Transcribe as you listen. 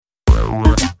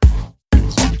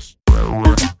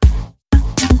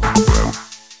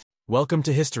Welcome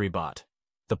to HistoryBot,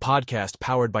 the podcast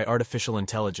powered by artificial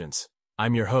intelligence.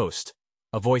 I'm your host,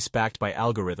 a voice backed by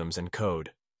algorithms and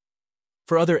code.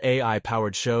 For other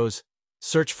AI-powered shows,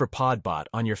 search for Podbot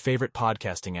on your favorite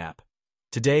podcasting app.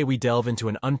 Today we delve into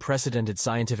an unprecedented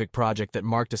scientific project that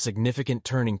marked a significant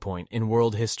turning point in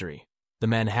world history, the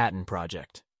Manhattan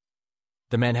Project.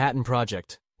 The Manhattan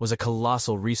Project was a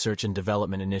colossal research and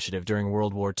development initiative during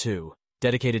World War II,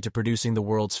 dedicated to producing the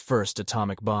world's first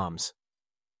atomic bombs.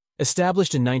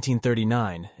 Established in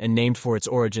 1939 and named for its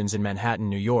origins in Manhattan,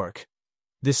 New York,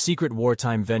 this secret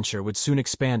wartime venture would soon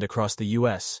expand across the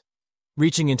U.S.,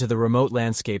 reaching into the remote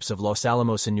landscapes of Los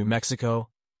Alamos in New Mexico,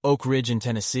 Oak Ridge in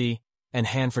Tennessee, and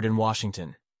Hanford in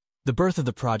Washington. The birth of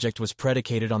the project was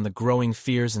predicated on the growing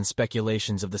fears and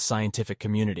speculations of the scientific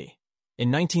community. In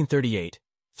 1938,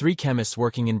 three chemists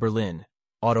working in Berlin,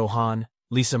 Otto Hahn,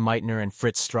 Lisa Meitner, and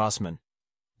Fritz Strassmann,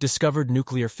 discovered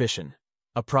nuclear fission,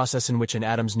 a process in which an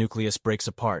atom's nucleus breaks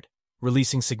apart,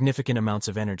 releasing significant amounts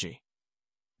of energy.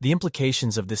 The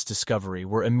implications of this discovery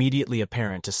were immediately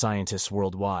apparent to scientists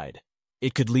worldwide.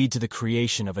 It could lead to the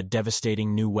creation of a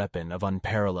devastating new weapon of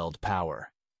unparalleled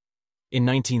power. In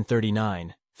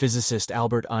 1939, physicist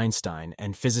Albert Einstein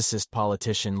and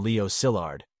physicist-politician Leo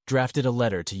Szilard drafted a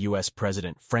letter to U.S.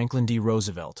 President Franklin D.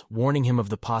 Roosevelt warning him of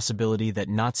the possibility that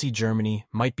Nazi Germany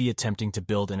might be attempting to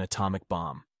build an atomic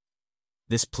bomb.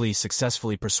 This plea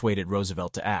successfully persuaded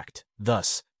Roosevelt to act.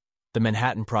 Thus, the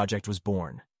Manhattan Project was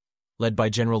born. Led by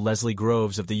General Leslie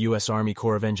Groves of the U.S. Army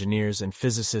Corps of Engineers and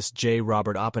physicist J.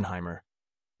 Robert Oppenheimer,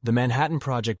 the Manhattan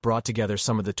Project brought together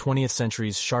some of the 20th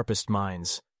century's sharpest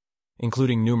minds,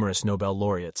 including numerous Nobel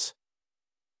laureates.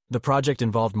 The project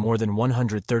involved more than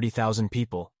 130,000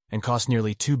 people and cost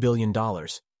nearly $2 billion,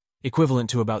 equivalent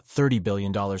to about $30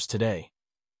 billion today.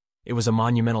 It was a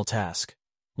monumental task,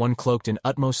 one cloaked in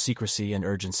utmost secrecy and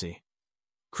urgency.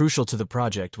 Crucial to the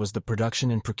project was the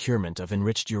production and procurement of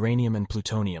enriched uranium and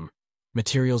plutonium,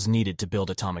 materials needed to build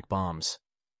atomic bombs.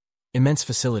 Immense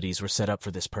facilities were set up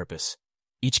for this purpose,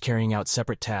 each carrying out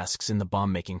separate tasks in the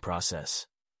bomb-making process.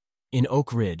 In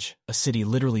Oak Ridge, a city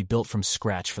literally built from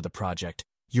scratch for the project,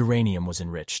 uranium was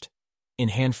enriched. In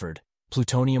Hanford,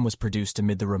 plutonium was produced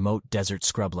amid the remote desert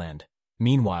scrubland.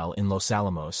 Meanwhile, in Los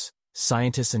Alamos,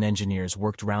 scientists and engineers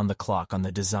worked round the clock on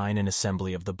the design and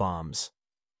assembly of the bombs.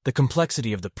 The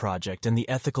complexity of the project and the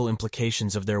ethical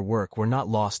implications of their work were not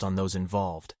lost on those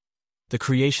involved. The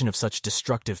creation of such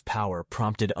destructive power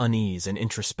prompted unease and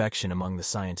introspection among the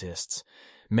scientists,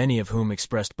 many of whom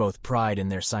expressed both pride in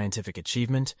their scientific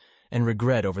achievement and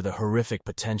regret over the horrific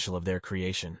potential of their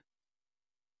creation.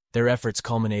 Their efforts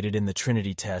culminated in the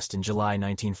Trinity test in July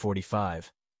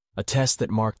 1945, a test that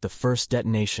marked the first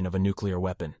detonation of a nuclear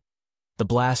weapon. The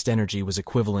blast energy was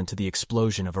equivalent to the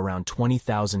explosion of around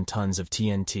 20,000 tons of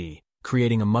TNT,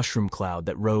 creating a mushroom cloud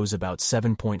that rose about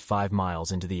 7.5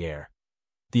 miles into the air.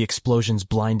 The explosion's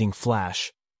blinding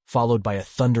flash, followed by a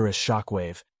thunderous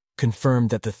shockwave, confirmed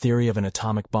that the theory of an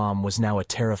atomic bomb was now a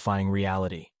terrifying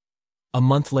reality. A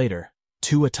month later,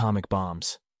 two atomic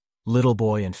bombs, Little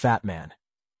Boy and Fat Man,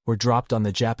 were dropped on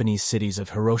the Japanese cities of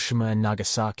Hiroshima and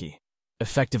Nagasaki,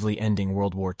 effectively ending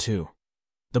World War II.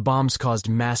 The bombs caused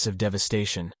massive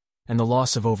devastation and the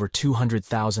loss of over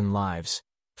 200,000 lives,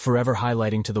 forever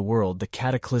highlighting to the world the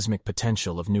cataclysmic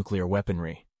potential of nuclear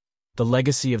weaponry. The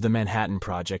legacy of the Manhattan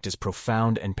Project is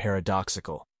profound and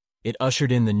paradoxical. It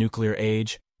ushered in the nuclear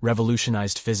age,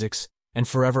 revolutionized physics, and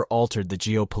forever altered the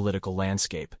geopolitical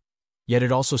landscape. Yet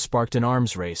it also sparked an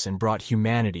arms race and brought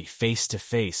humanity face to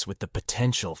face with the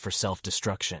potential for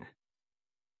self-destruction.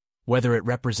 Whether it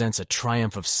represents a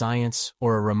triumph of science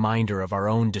or a reminder of our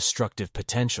own destructive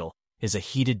potential is a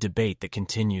heated debate that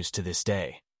continues to this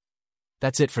day.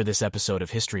 That's it for this episode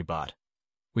of HistoryBot.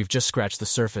 We've just scratched the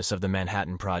surface of the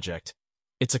Manhattan Project.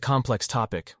 It's a complex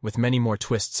topic with many more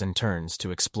twists and turns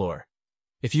to explore.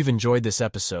 If you've enjoyed this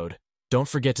episode, don't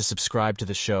forget to subscribe to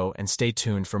the show and stay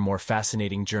tuned for more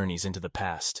fascinating journeys into the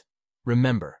past.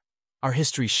 Remember, our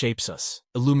history shapes us,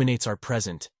 illuminates our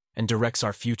present, and directs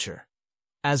our future.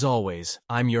 As always,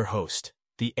 I'm your host,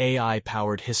 the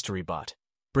AI-powered HistoryBot,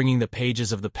 bringing the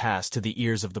pages of the past to the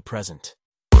ears of the present.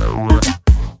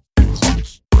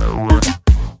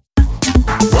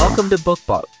 Welcome to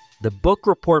BookBot, the book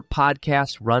report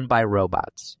podcast run by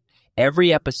robots.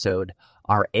 Every episode,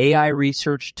 our AI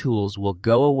research tools will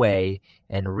go away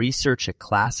and research a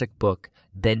classic book,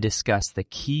 then discuss the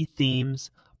key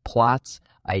themes, plots,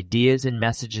 ideas, and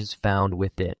messages found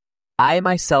within. I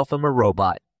myself am a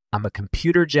robot. I'm a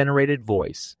computer-generated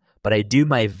voice, but I do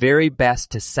my very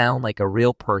best to sound like a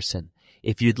real person.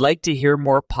 If you'd like to hear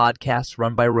more podcasts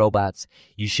run by robots,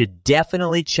 you should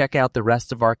definitely check out the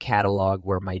rest of our catalog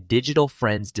where my digital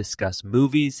friends discuss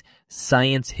movies,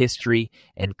 science, history,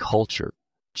 and culture.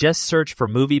 Just search for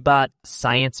MovieBot,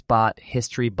 ScienceBot,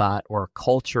 HistoryBot, or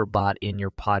CultureBot in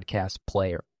your podcast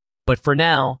player. But for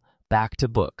now, back to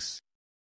books.